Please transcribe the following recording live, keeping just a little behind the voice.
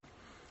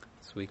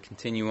As we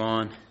continue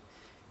on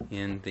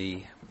in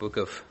the book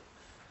of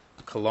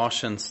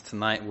Colossians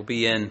tonight, we'll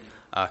be in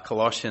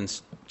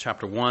Colossians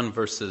chapter 1,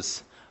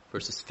 verses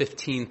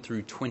 15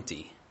 through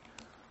 20.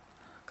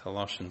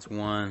 Colossians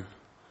 1,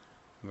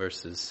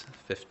 verses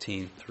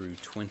 15 through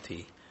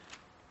 20.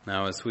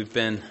 Now, as we've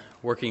been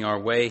working our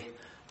way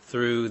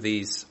through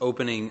these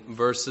opening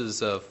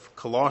verses of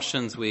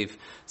Colossians, we've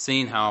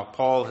seen how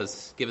Paul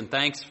has given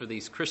thanks for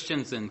these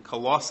Christians in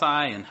Colossae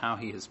and how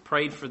he has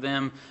prayed for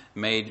them,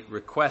 made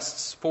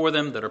requests for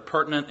them that are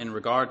pertinent in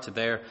regard to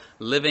their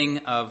living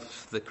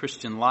of the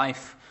Christian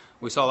life.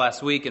 We saw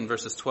last week in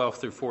verses 12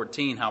 through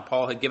 14 how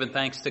Paul had given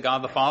thanks to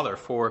God the Father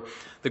for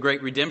the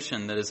great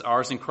redemption that is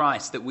ours in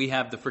Christ, that we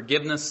have the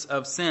forgiveness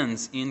of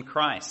sins in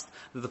Christ,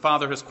 that the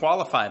Father has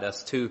qualified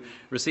us to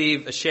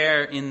receive a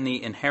share in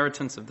the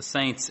inheritance of the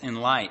saints in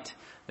light,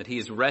 that he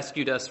has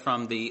rescued us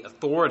from the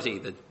authority,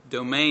 the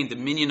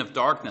dominion of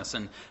darkness,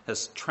 and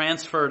has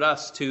transferred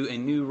us to a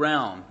new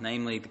realm,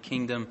 namely the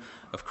kingdom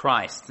of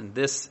Christ. And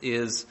this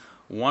is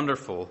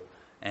wonderful,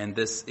 and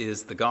this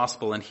is the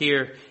gospel. And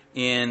here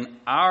in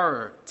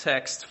our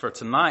text for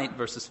tonight,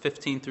 verses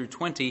 15 through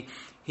 20,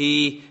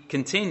 he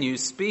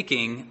continues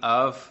speaking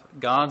of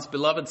God's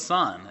beloved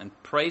Son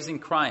and praising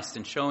Christ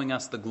and showing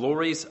us the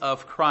glories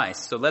of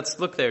Christ. So let's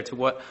look there to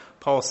what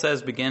Paul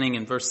says beginning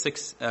in verse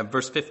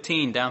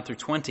 15 down through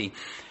 20.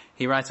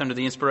 He writes under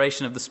the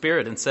inspiration of the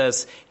Spirit and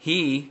says,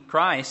 "He,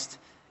 Christ,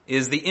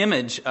 is the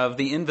image of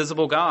the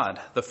invisible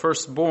God, the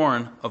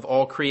firstborn of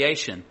all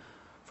creation.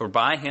 For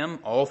by him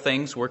all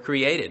things were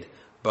created,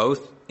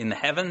 both in the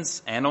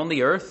heavens and on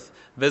the earth,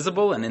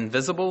 visible and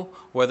invisible,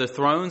 whether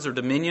thrones or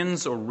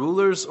dominions or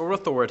rulers or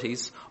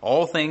authorities,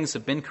 all things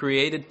have been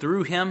created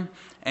through him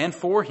and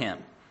for him.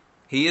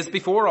 He is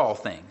before all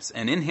things,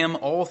 and in him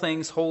all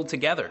things hold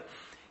together.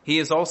 He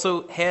is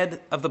also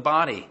head of the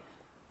body,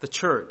 the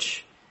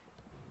church,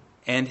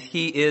 and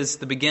he is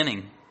the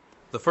beginning,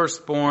 the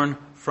firstborn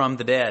from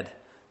the dead,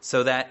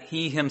 so that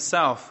he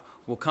himself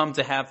will come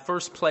to have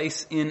first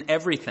place in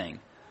everything.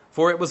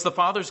 For it was the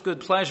Father's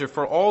good pleasure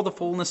for all the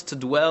fullness to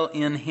dwell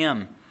in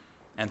him,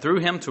 and through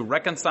him to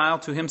reconcile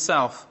to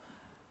himself,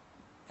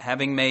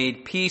 having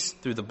made peace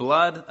through the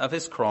blood of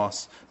his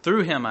cross.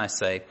 Through him, I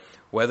say,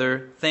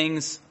 whether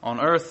things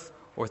on earth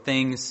or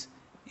things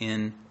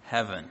in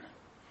heaven."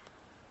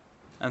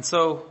 And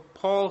so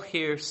Paul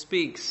here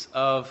speaks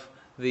of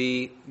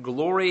the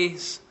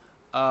glories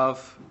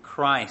of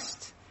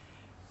Christ.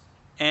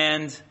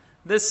 And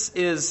this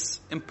is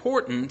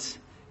important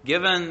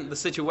given the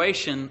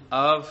situation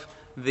of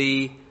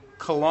the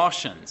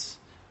Colossians,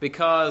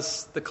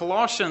 because the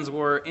Colossians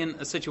were in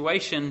a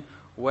situation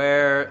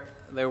where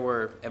there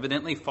were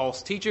evidently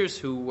false teachers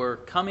who were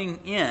coming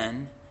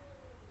in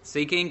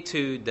seeking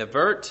to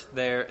divert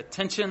their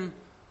attention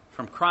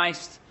from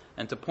Christ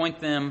and to point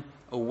them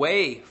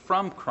away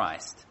from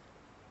Christ.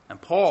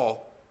 And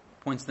Paul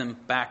points them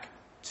back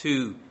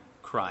to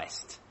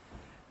Christ.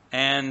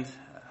 And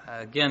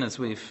again, as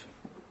we've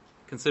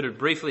considered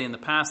briefly in the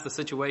past, the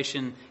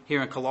situation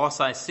here in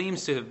Colossae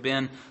seems to have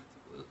been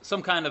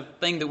some kind of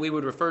thing that we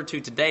would refer to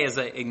today as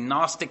a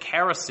Gnostic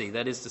heresy.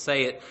 That is to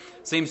say, it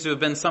seems to have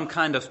been some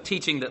kind of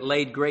teaching that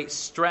laid great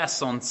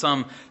stress on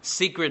some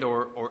secret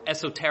or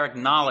esoteric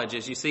knowledge.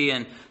 As you see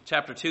in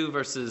chapter 2,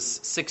 verses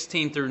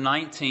 16 through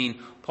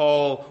 19,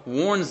 Paul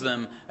warns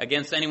them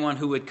against anyone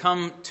who would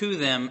come to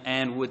them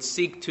and would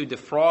seek to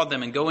defraud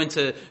them and go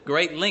into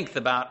great length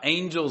about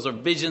angels or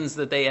visions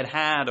that they had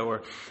had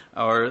or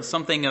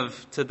something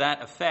to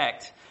that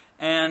effect.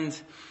 And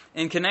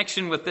in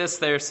connection with this,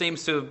 there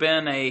seems to have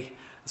been a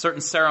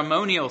certain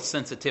ceremonial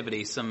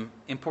sensitivity, some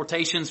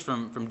importations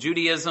from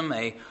Judaism,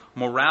 a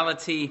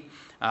morality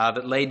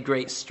that laid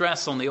great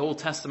stress on the Old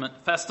Testament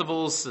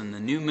festivals and the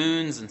new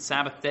moons and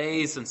Sabbath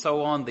days and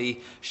so on, the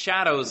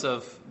shadows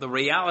of the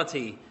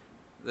reality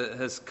that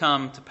has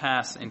come to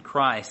pass in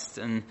Christ.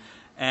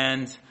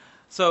 And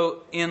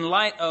so in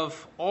light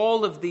of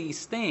all of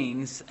these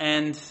things,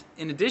 and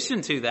in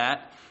addition to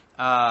that,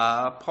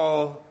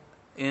 Paul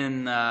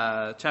in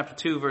chapter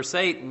 2, verse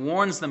 8,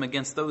 warns them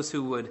against those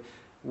who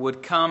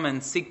would come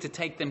and seek to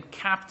take them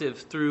captive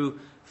through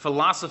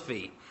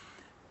philosophy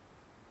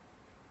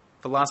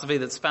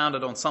that's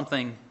founded on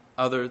something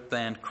other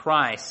than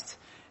Christ.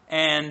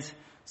 And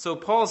so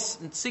Paul's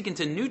seeking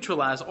to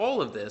neutralize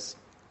all of this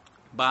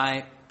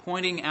by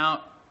pointing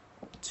out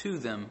to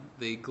them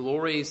the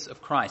glories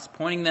of Christ,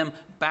 pointing them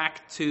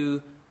back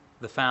to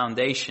the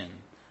foundation.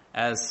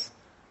 As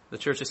the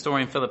church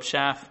historian Philip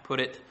Schaff put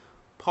it,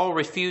 Paul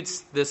refutes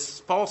this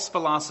false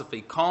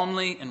philosophy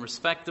calmly and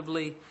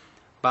respectably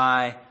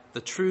by the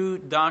true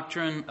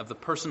doctrine of the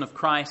person of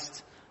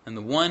Christ and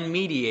the one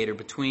mediator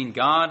between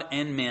God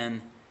and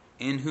men,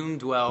 in whom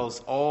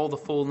dwells all the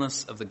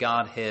fullness of the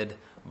Godhead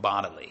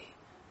bodily.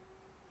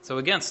 So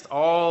against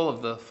all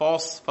of the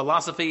false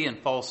philosophy and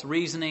false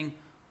reasoning,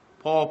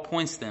 Paul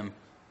points them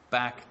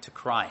back to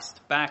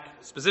Christ, back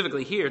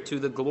specifically here to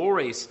the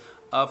glories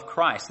of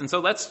Christ. And so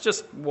let's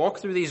just walk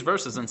through these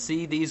verses and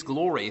see these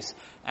glories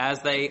as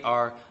they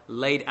are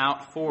laid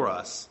out for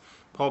us.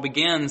 Paul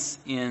begins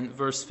in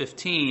verse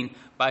 15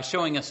 by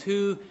showing us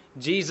who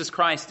Jesus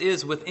Christ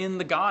is within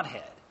the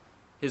Godhead,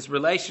 his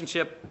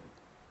relationship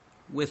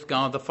with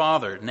God the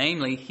Father.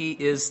 Namely, he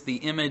is the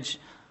image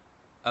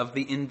of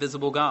the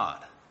invisible God.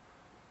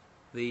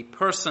 The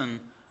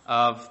person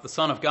of the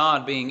Son of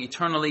God, being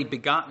eternally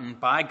begotten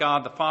by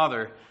God the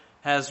Father,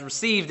 has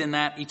received in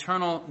that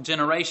eternal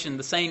generation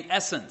the same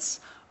essence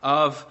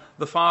of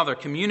the Father,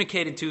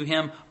 communicated to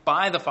him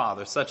by the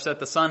Father, such that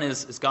the Son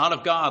is God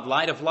of God,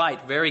 light of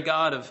light, very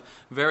God of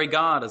very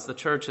God, as the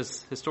Church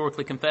has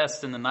historically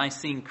confessed in the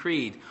Nicene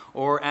Creed.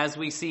 Or as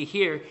we see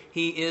here,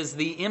 he is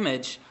the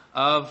image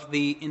of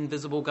the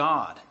invisible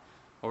God.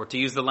 Or to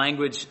use the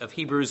language of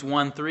Hebrews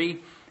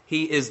 1:3,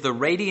 he is the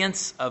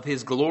radiance of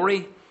his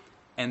glory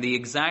and the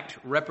exact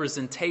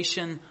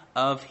representation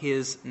of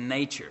his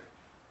nature.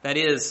 That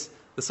is,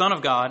 the Son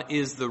of God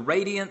is the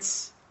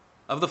radiance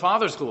of the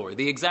Father's glory,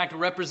 the exact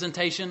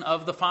representation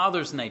of the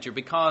Father's nature,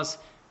 because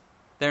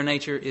their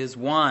nature is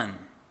one.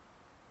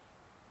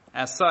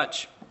 As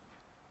such,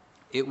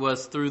 it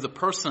was through the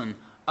person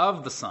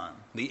of the Son,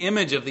 the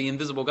image of the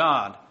invisible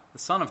God, the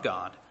Son of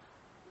God,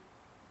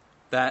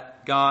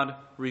 that God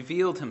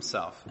revealed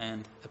himself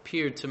and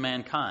appeared to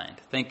mankind.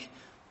 Think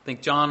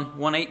John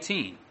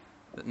 1:18,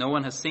 that no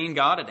one has seen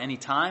God at any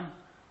time,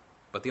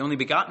 but the only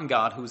begotten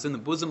God who is in the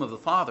bosom of the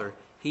Father,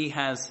 he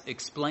has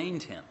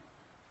explained him.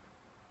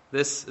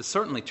 This is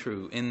certainly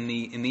true in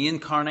the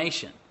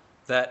incarnation,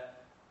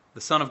 that the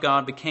Son of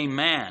God became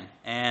man,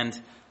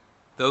 and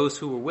those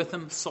who were with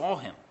him saw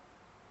him.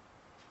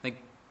 Think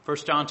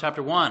 1 John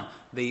chapter 1,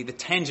 the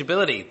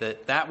tangibility,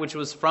 that which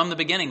was from the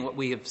beginning, what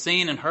we have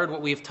seen and heard,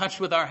 what we have touched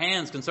with our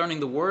hands concerning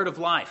the word of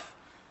life.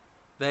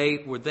 They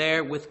were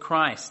there with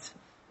Christ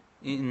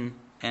and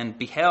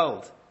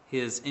beheld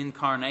his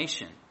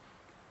incarnation.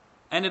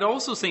 And it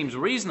also seems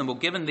reasonable,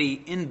 given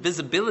the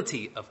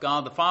invisibility of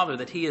God the Father,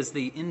 that he is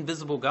the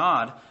invisible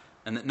God,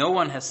 and that no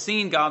one has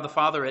seen God the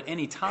Father at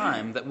any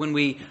time, that when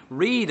we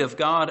read of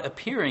God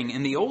appearing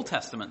in the Old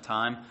Testament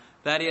time,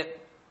 that it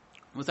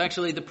was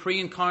actually the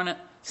pre-incarnate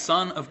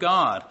Son of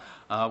God.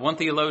 One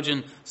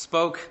theologian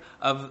spoke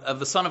of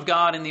the Son of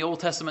God in the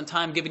Old Testament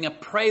time giving a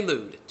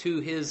prelude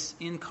to his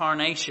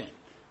incarnation.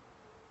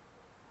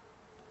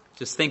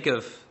 Just think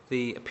of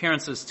the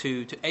appearances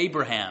to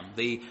Abraham,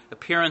 the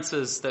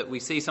appearances that we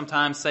see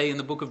sometimes, say, in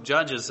the book of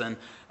Judges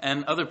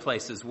and other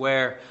places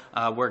where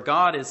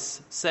God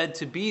is said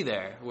to be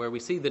there, where we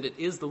see that it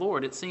is the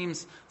Lord. It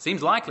seems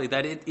likely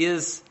that it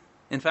is,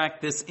 in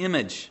fact, this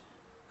image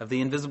of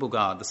the invisible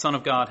God, the Son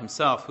of God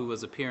himself, who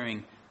was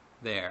appearing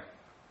there.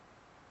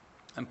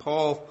 And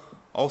Paul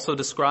also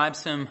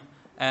describes him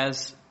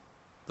as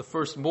the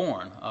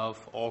firstborn of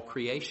all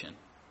creation.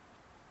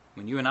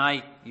 When you and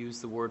I use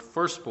the word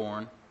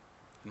firstborn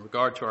in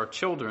regard to our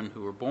children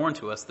who were born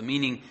to us, the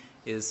meaning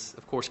is,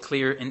 of course,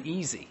 clear and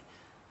easy.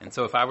 And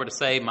so if I were to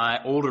say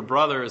my older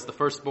brother is the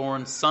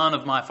firstborn son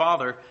of my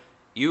father,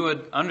 you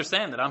would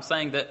understand that I'm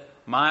saying that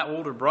my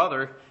older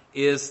brother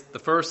is the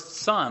first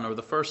son or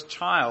the first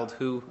child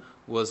who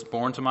was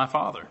born to my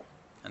father.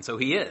 And so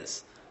he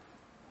is.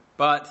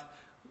 But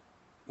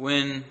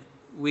when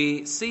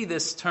we see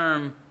this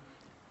term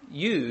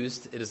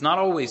used, it is not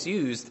always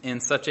used in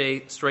such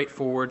a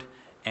straightforward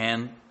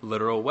and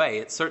literal way.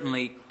 It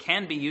certainly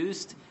can be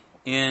used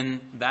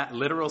in that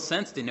literal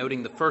sense,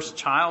 denoting the first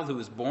child who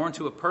is born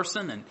to a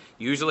person, and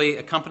usually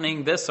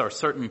accompanying this are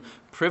certain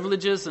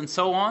privileges and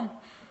so on.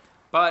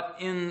 But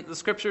in the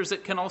Scriptures,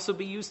 it can also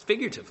be used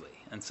figuratively.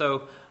 And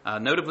so,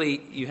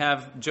 notably, you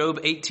have Job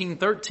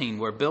 18:13,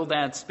 where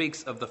Bildad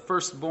speaks of the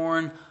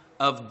firstborn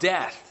of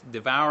death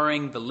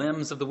devouring the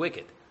limbs of the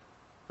wicked.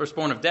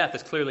 Firstborn of death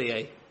is clearly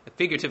a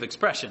figurative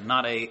expression,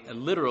 not a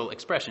literal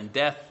expression.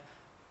 Death,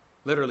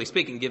 literally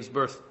speaking, gives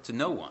birth to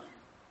no one.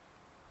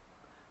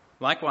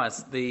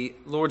 Likewise, the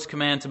Lord's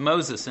command to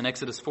Moses in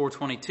Exodus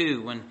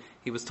 4:22, when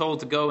he was told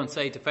to go and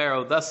say to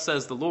Pharaoh, "Thus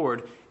says the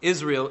Lord,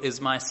 Israel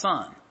is my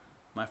son,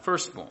 my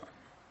firstborn."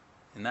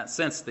 In that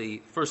sense,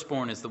 the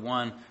firstborn is the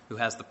one who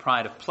has the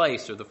pride of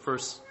place, or the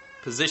first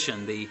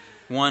position, the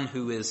one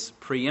who is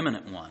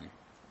preeminent one.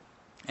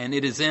 And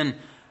it is in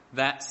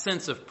that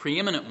sense of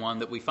preeminent one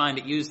that we find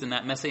it used in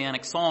that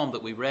messianic psalm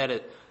that we read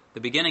at the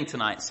beginning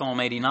tonight, Psalm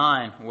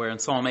 89, where in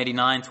Psalm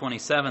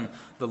 89:27,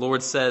 the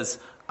Lord says,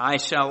 "I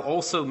shall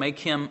also make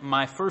him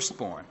my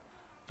firstborn,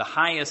 the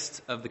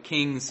highest of the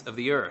kings of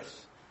the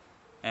earth."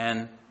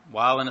 And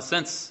while in a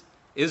sense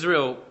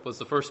Israel was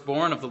the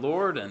firstborn of the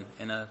Lord, and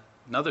in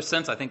another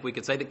sense I think we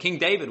could say that King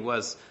David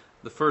was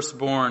the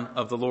firstborn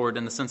of the Lord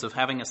in the sense of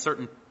having a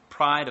certain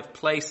pride of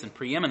place and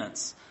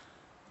preeminence,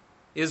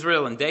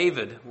 Israel and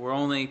David were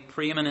only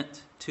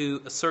preeminent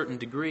to a certain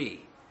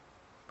degree.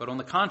 But on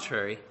the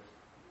contrary,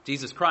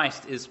 Jesus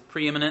Christ is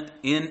preeminent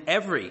in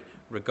every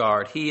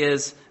regard. He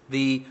is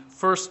the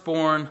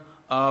firstborn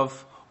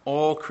of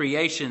all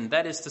creation.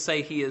 That is to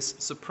say, he is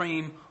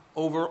supreme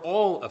over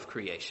all of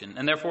creation.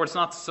 And therefore, it's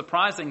not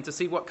surprising to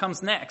see what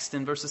comes next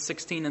in verses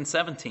 16 and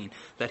 17,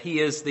 that he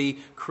is the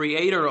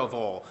creator of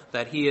all,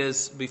 that he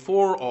is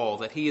before all,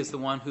 that he is the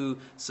one who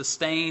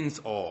sustains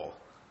all.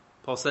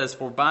 Paul says,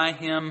 "For by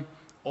him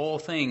all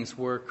things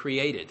were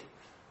created."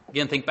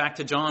 Again, think back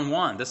to John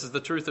 1. This is the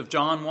truth of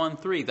John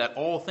 1:3, that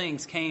all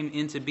things came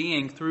into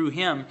being through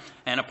him,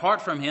 and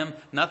apart from him,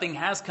 nothing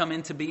has come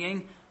into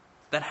being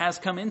that has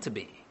come into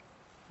being.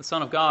 The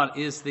Son of God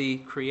is the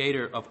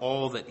creator of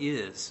all that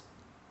is.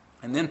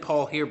 And then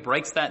Paul here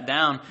breaks that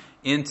down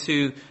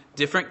into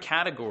different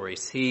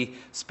categories. He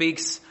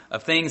speaks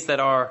of things that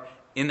are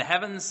in the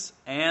heavens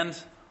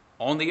and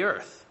on the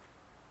earth.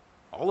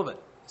 All of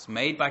it is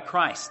made by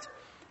Christ.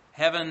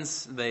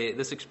 Heavens,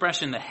 this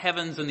expression, the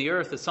heavens and the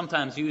earth, is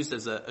sometimes used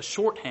as a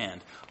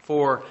shorthand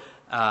for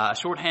a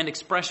shorthand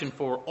expression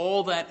for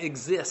all that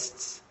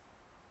exists.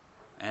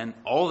 And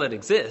all that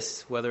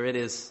exists, whether it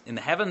is in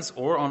the heavens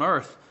or on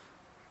earth,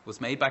 was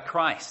made by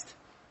Christ.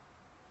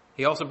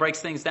 He also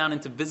breaks things down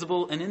into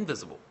visible and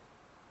invisible.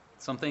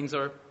 Some things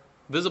are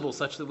visible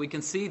such that we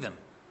can see them.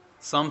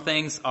 Some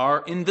things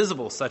are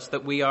invisible such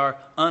that we are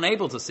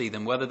unable to see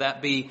them, whether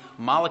that be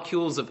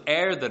molecules of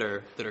air that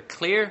are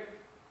clear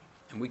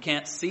and we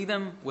can't see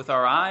them with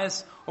our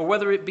eyes, or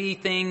whether it be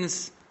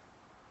things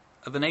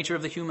of the nature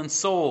of the human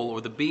soul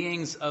or the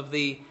beings of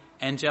the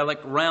angelic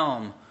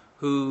realm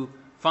who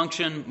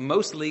function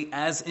mostly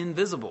as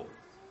invisible.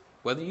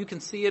 Whether you can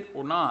see it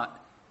or not,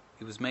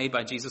 it was made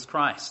by Jesus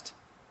Christ.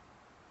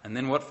 And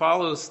then what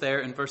follows there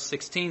in verse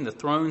 16, the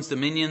thrones,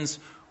 dominions,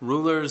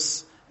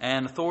 rulers,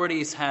 and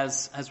authorities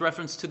has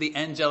reference to the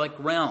angelic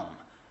realm.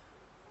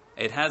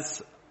 It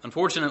has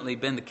unfortunately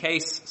been the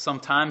case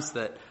sometimes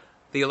that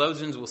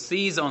theologians will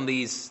seize on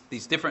these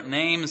different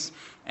names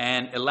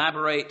and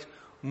elaborate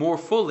more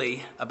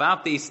fully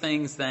about these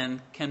things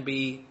than can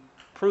be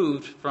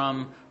proved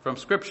from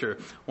Scripture.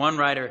 One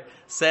writer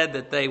said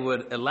that they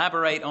would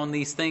elaborate on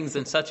these things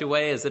in such a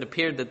way as it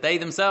appeared that they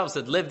themselves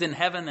had lived in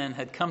heaven and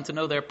had come to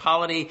know their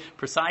polity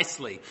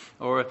precisely,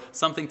 or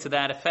something to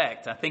that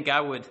effect. I think I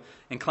would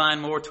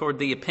incline more toward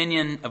the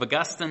opinion of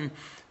Augustine,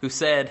 who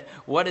said,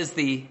 "What is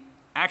the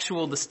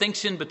actual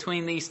distinction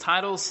between these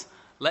titles?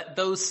 Let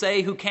those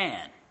say who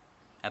can.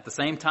 At the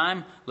same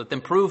time, let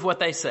them prove what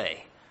they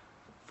say.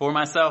 For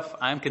myself,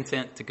 I am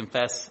content to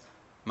confess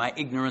my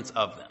ignorance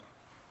of them."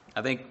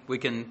 I think we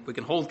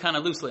can hold kind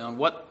of loosely on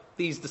what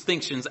these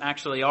distinctions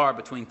actually are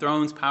between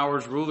thrones,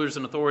 powers, rulers,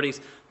 and authorities.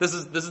 This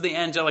is the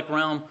angelic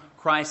realm.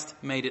 Christ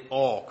made it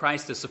all.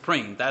 Christ is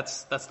supreme.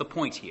 That's the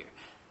point here.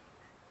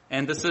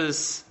 And this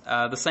is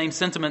the same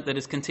sentiment that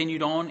is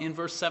continued on in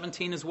verse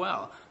 17 as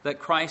well, that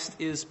Christ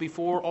is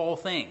before all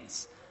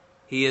things.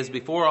 He is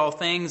before all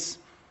things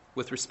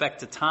with respect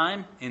to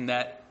time, in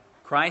that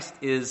Christ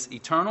is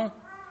eternal,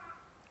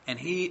 and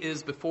he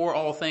is before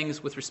all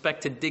things with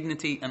respect to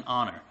dignity and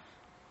honor.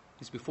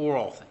 He's before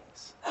all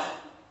things.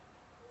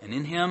 And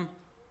in him,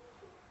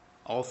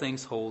 all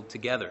things hold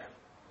together.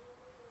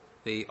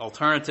 The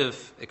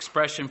alternative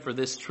expression for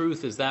this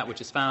truth is that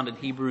which is found in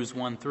Hebrews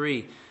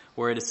 1:3,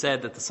 where it is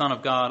said that the Son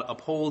of God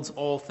upholds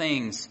all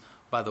things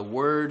by the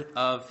word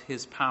of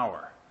his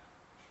power.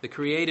 The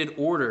created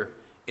order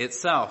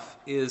itself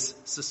is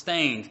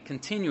sustained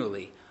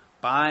continually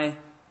by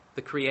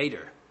the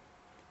Creator.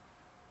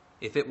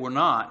 If it were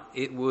not,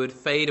 it would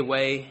fade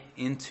away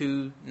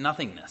into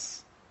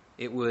nothingness.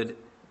 It would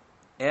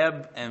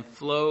ebb and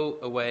flow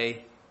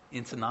away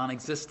into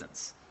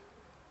non-existence.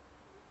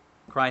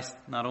 Christ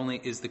not only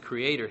is the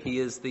Creator, he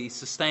is the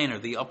sustainer,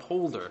 the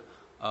upholder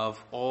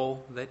of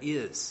all that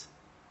is.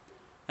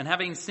 And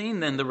having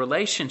seen then the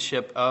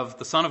relationship of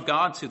the Son of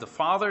God to the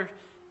Father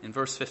in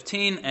verse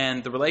 15,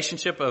 and the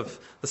relationship of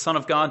the Son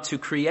of God to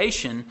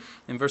creation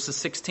in verses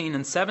 16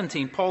 and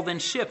 17, Paul then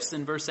shifts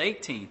in verse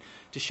 18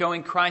 to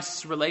showing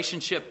Christ's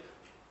relationship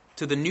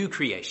to the new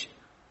creation.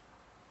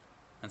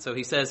 And so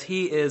he says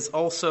he is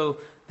also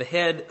the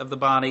head of the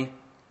body,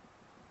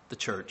 the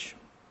church.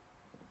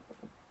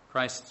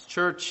 Christ's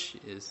church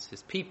is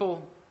his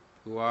people,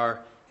 who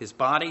are his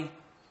body,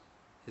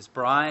 his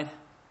bride,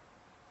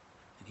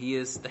 and he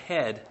is the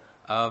head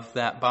of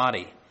that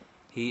body.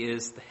 He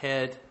is the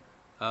head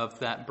of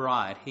that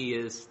bride. He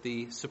is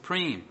the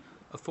supreme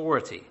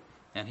authority,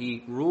 and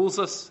he rules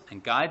us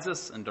and guides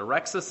us and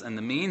directs us, and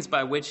the means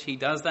by which he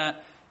does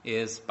that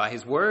is by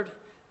his word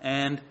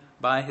and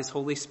by his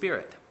Holy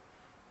Spirit.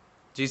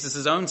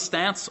 Jesus' own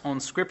stance on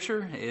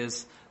Scripture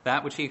is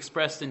that which he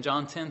expressed in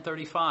John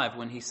 10:35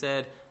 when he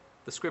said,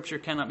 "The Scripture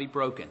cannot be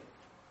broken."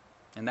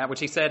 And that which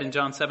he said in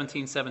John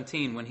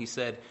 17:17 when he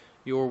said,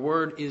 "Your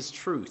word is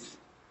truth."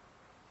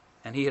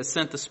 And he has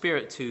sent the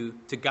Spirit to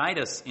guide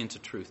us into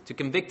truth, to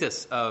convict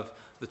us of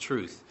the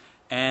truth,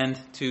 and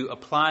to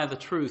apply the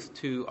truth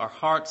to our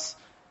hearts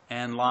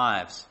and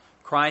lives.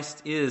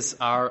 Christ is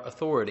our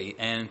authority,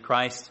 and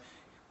Christ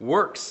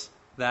works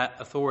that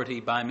authority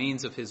by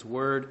means of his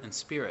word and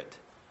Spirit.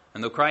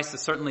 And though Christ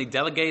has certainly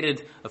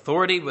delegated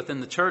authority within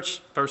the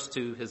church, first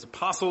to his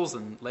apostles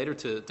and later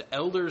to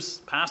elders,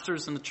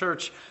 pastors in the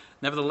church,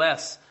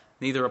 nevertheless,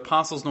 neither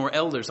apostles nor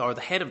elders are the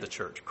head of the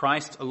church.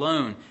 Christ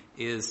alone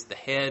is the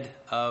head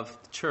of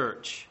the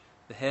church,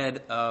 the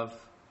head of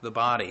the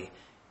body.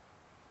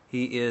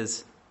 He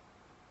is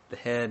the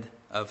head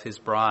of his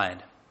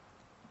bride.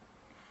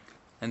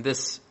 And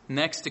this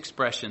next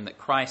expression, that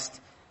Christ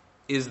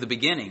is the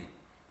beginning,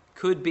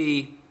 could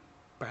be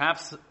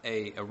perhaps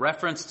a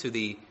reference to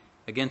the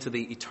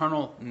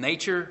eternal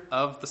nature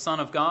of the Son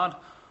of God,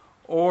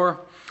 or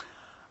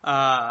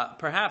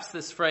perhaps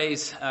this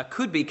phrase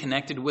could be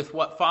connected with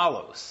what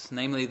follows,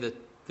 namely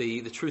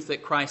the truth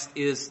that Christ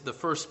is the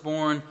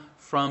firstborn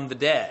from the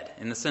dead,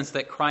 in the sense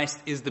that Christ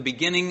is the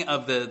beginning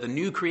of the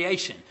new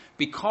creation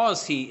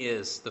because he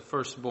is the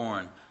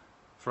firstborn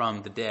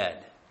from the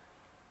dead.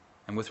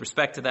 And with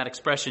respect to that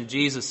expression,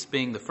 Jesus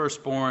being the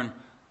firstborn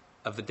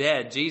of the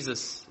dead,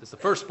 Jesus is the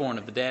firstborn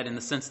of the dead in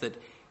the sense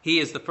that he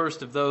is the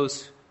first of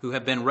those who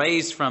have been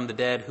raised from the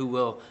dead who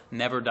will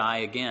never die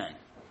again.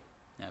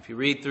 Now, if you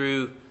read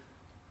through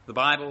the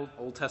Bible,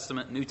 Old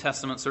Testament, New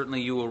Testament,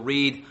 certainly you will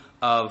read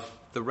of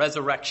the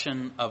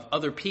resurrection of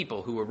other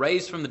people who were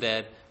raised from the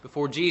dead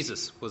before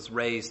Jesus was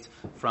raised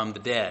from the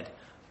dead.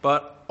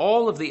 But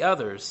all of the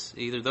others,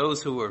 either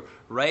those who were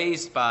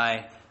raised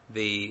by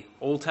the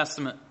Old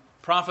Testament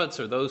prophets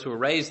or those who were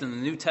raised in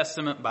the New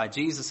Testament by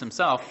Jesus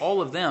himself,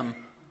 all of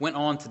them went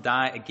on to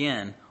die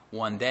again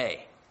one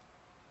day.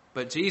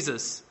 But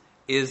Jesus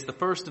is the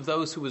first of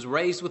those who was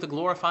raised with a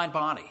glorified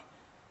body.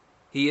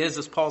 He is,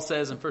 as Paul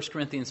says in 1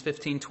 Corinthians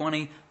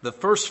 15:20, the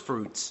first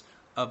fruits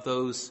of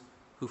those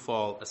who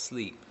fall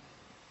asleep.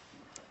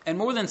 And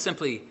more than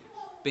simply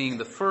being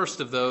the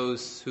first of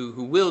those who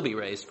will be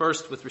raised,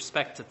 first with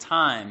respect to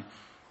time,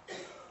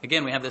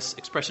 again, we have this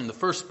expression, the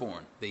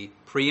firstborn, the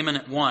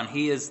preeminent one.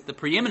 He is the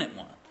preeminent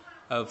one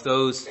of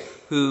those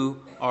who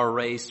are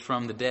raised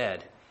from the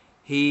dead.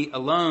 He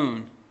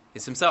alone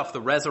is himself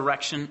the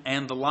resurrection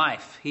and the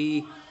life.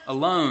 He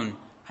alone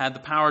had the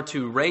power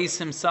to raise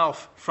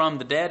himself from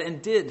the dead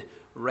and did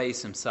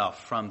raise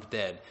himself from the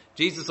dead.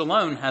 Jesus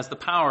alone has the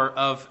power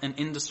of an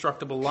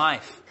indestructible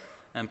life.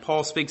 And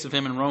Paul speaks of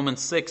him in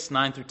Romans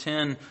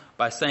 6:9-10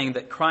 by saying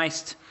that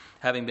Christ,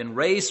 having been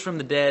raised from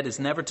the dead, is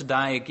never to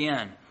die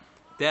again.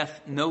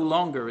 Death no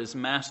longer is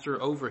master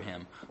over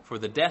him. For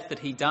the death that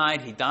he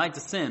died to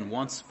sin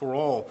once for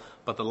all.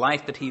 But the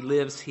life that he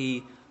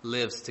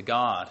lives to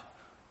God.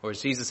 Or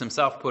as Jesus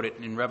himself put it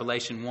in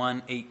Revelation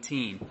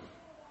 1:18,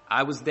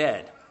 I was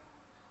dead,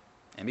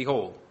 and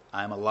behold,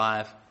 I am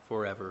alive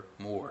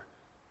forevermore.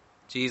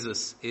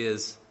 Jesus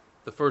is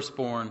the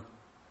firstborn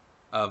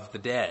of the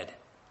dead.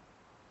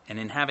 And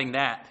in having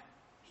that,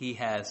 he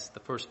has the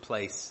first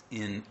place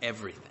in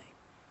everything.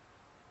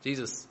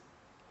 Jesus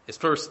is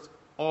first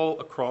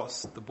all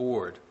across the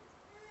board.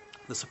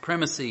 The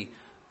supremacy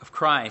of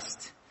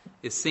Christ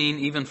is seen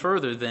even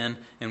further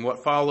than in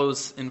what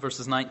follows in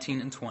verses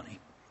 19 and 20.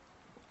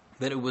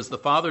 That it was the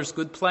Father's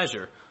good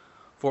pleasure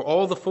for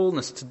all the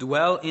fullness to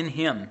dwell in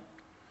him,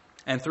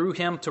 and through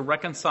him to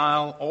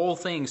reconcile all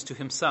things to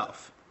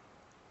himself,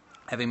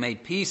 having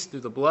made peace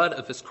through the blood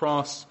of his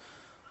cross.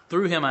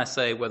 Through him, I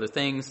say, whether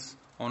things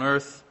on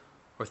earth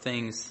or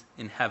things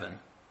in heaven.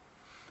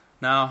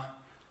 Now,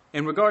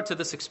 in regard to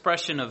this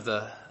expression of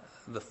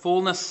the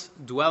fullness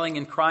dwelling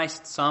in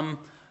Christ, some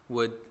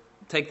would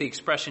take the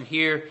expression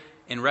here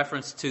in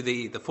reference to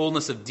the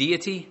fullness of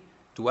deity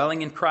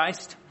dwelling in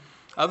Christ.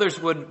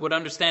 Others would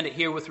understand it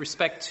here with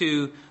respect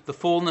to the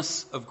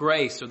fullness of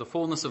grace or the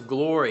fullness of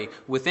glory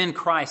within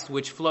Christ,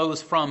 which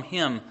flows from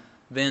him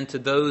then to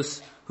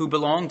those who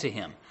belong to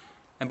him.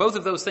 And both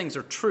of those things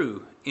are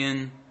true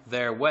in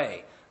their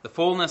way. The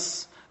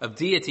fullness of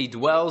deity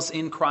dwells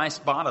in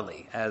Christ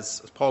bodily,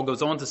 as Paul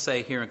goes on to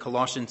say here in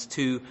Colossians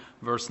 2,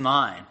 verse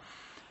 9.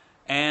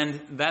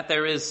 And that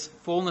there is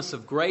fullness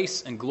of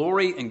grace and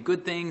glory and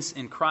good things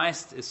in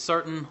Christ is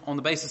certain on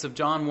the basis of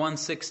John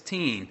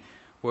 1:16,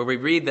 where we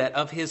read that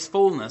of his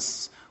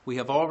fullness we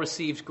have all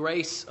received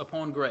grace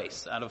upon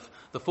grace. Out of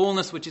the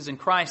fullness which is in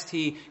Christ,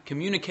 he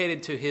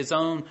communicated to his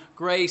own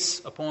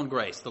grace upon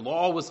grace. The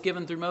law was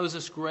given through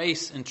Moses.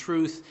 Grace and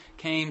truth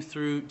came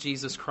through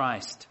Jesus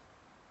Christ.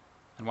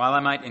 And while I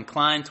might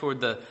incline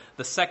toward the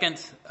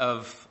second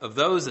of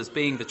those as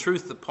being the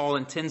truth that Paul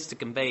intends to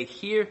convey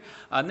here,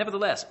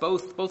 nevertheless,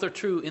 both are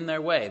true in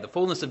their way. The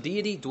fullness of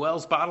deity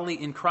dwells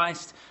bodily in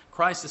Christ.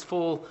 Christ is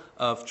full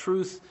of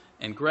truth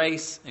and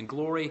grace and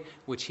glory,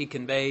 which he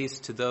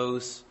conveys to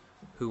those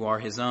who are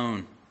his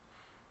own.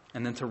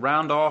 And then to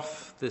round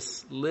off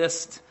this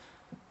list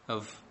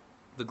of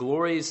the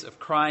glories of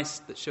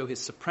Christ that show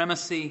his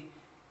supremacy,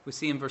 we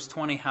see in verse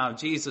 20 how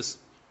Jesus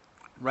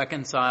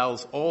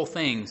reconciles all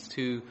things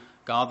to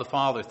God the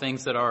Father,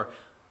 things that are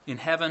in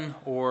heaven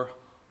or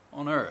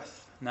on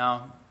earth.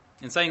 Now,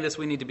 in saying this,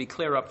 we need to be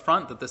clear up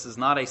front that this is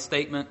not a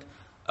statement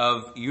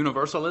of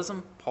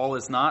universalism. Paul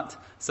is not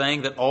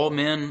saying that all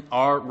men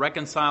are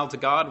reconciled to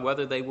God,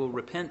 whether they will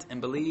repent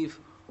and believe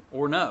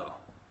or no.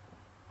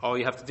 All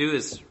you have to do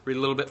is read a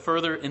little bit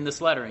further in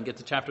this letter and get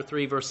to chapter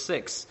 3, verse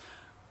 6,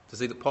 to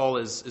see that Paul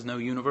is no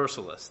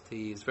universalist.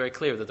 He is very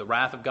clear that the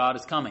wrath of God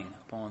is coming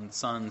upon the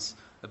sons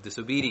of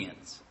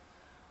disobedience.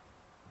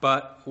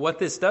 But what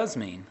this does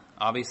mean,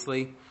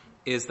 obviously,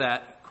 is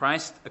that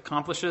Christ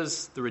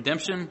accomplishes the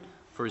redemption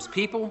for his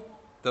people,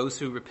 those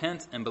who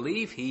repent and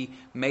believe. He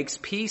makes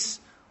peace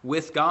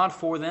with God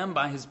for them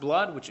by his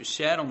blood, which is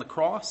shed on the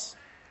cross.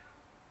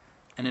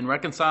 And in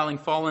reconciling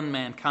fallen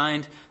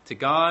mankind to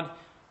God,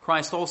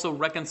 Christ also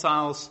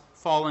reconciles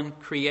fallen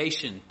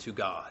creation to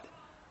God.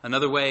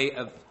 Another way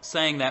of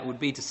saying that would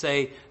be to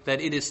say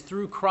that it is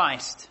through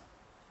Christ's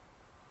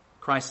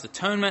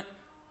atonement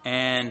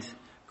and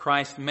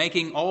Christ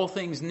making all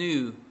things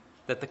new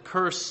that the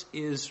curse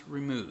is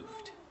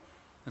removed.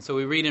 And so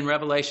we read in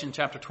Revelation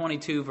chapter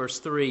 22, verse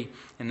 3,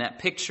 in that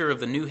picture of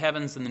the new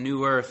heavens and the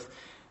new earth,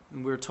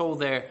 we're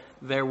told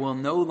there will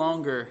no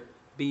longer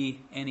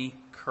be any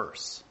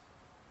curse.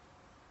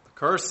 The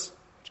curse,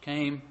 which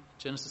came in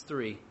Genesis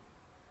 3,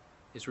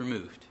 is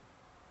removed.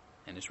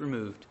 And is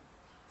removed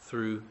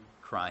through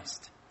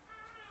Christ.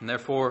 And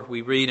therefore,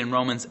 we read in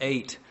Romans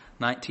 8,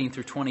 19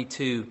 through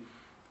 22,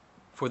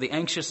 "For the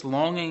anxious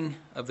longing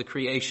of the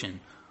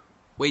creation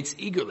waits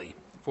eagerly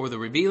for the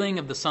revealing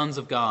of the sons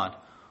of God.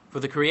 For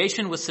the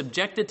creation was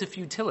subjected to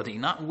futility,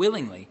 not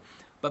willingly,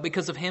 but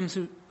because of him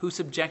who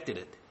subjected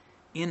it,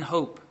 in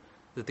hope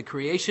that the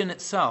creation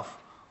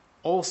itself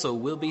also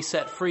will be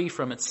set free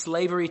from its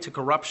slavery to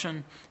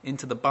corruption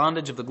into the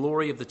bondage of the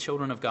glory of the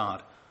children of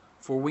God.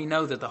 For we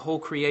know that the whole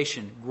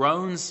creation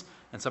groans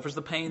and suffers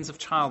the pains of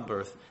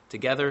childbirth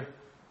together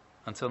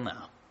until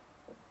now."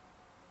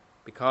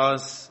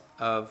 Because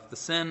of the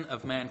sin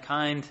of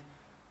mankind,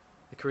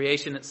 the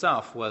creation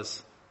itself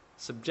was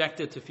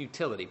subjected to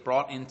futility,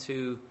 brought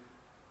into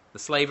the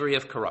slavery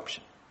of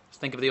corruption.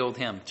 Just think of the old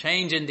hymn,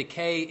 "Change and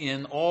decay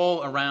in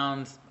all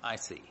around I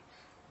see."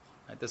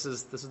 Right, this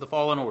is the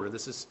fallen order.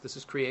 This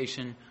is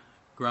creation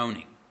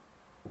groaning.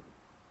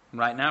 And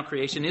right now,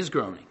 creation is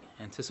groaning,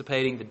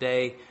 anticipating the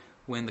day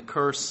when the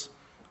curse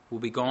will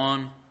be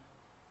gone,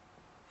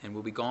 and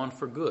will be gone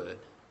for good,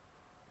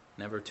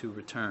 never to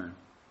return.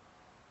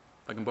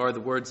 If I can borrow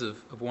the words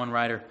of one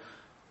writer,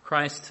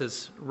 Christ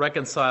has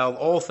reconciled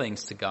all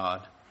things to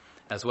God,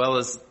 as well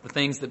as the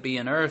things that be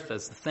in earth,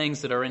 as the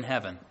things that are in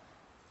heaven.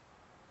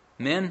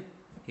 Men,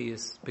 he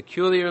is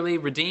peculiarly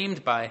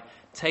redeemed by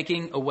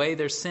taking away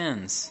their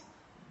sins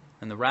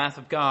and the wrath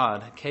of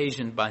God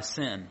occasioned by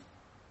sin.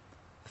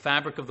 The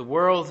fabric of the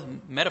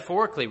world,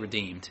 metaphorically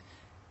redeemed,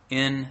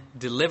 in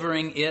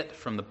delivering it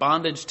from the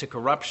bondage to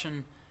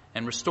corruption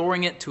and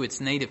restoring it to its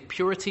native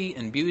purity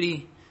and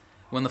beauty.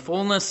 When the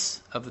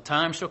fullness of the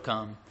time shall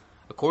come,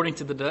 according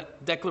to the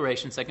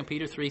declaration, 2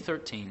 Peter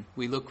 3:13,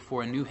 we look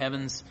for a new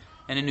heavens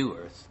and a new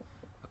earth,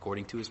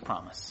 according to his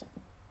promise.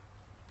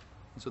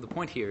 And so the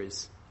point here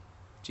is,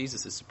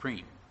 Jesus is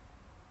supreme.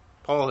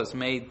 Paul has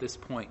made this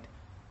point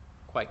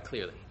quite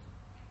clearly.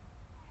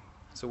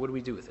 So what do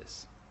we do with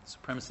this? The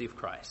supremacy of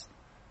Christ.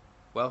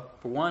 Well,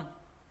 for one,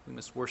 we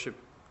must worship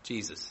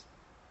Jesus.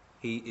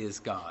 He is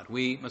God.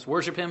 We must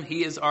worship him.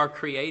 He is our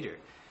creator.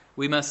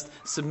 We must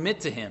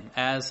submit to him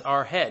as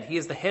our head. He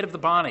is the head of the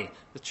body,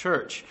 the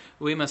church.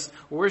 We must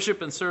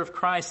worship and serve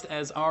Christ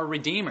as our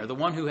Redeemer, the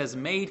one who has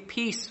made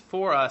peace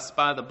for us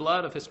by the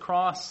blood of his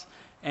cross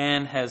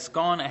and has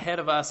gone ahead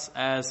of us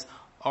as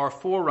our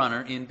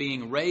forerunner in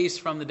being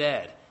raised from the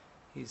dead.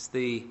 He's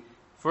the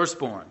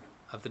firstborn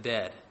of the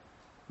dead.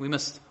 We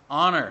must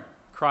honor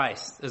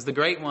Christ as the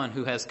great one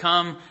who has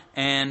come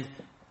and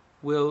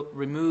will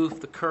remove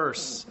the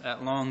curse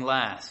at long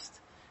last.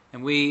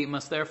 And we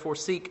must therefore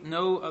seek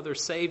no other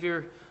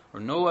Savior or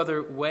no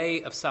other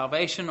way of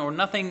salvation, or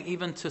nothing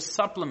even to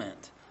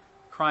supplement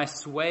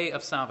Christ's way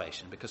of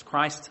salvation, because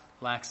Christ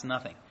lacks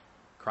nothing.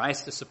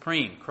 Christ is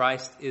supreme.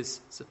 Christ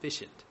is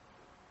sufficient.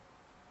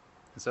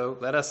 And so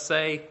let us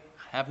say,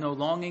 I have no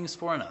longings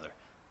for another.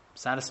 I'm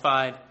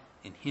satisfied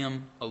in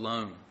him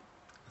alone.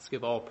 Let's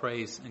give all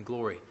praise and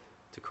glory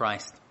to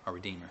Christ, our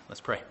Redeemer.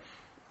 Let's pray.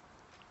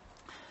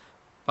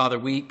 Father,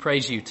 we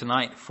praise you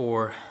tonight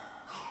for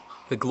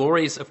the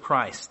glories of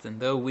Christ. And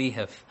though we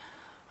have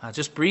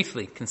just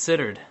briefly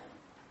considered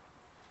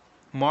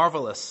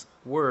marvelous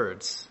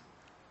words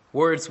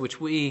which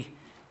we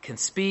can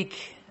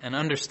speak and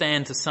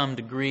understand to some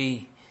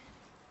degree,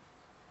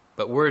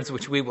 but words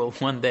which we will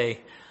one day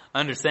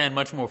understand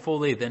much more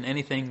fully than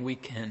anything we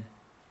can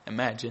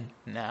imagine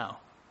now.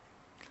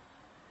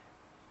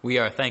 We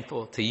are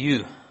thankful to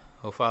you,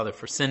 O Father,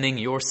 for sending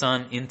your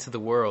Son into the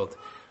world,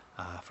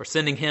 for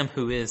sending him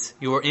who is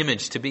your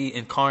image to be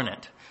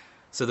incarnate,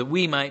 so that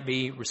we might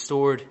be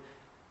restored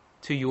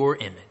to your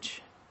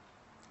image.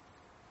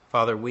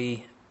 Father,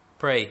 we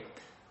pray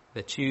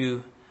that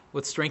you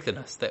would strengthen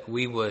us, that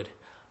we would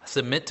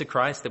submit to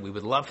Christ, that we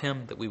would love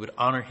him, that we would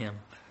honor him,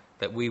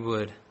 that we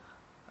would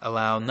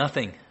allow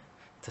nothing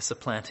to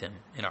supplant him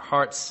in our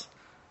hearts,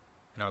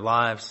 in our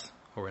lives,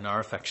 or in our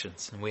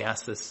affections. And we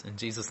ask this in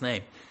Jesus'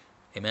 name.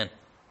 Amen.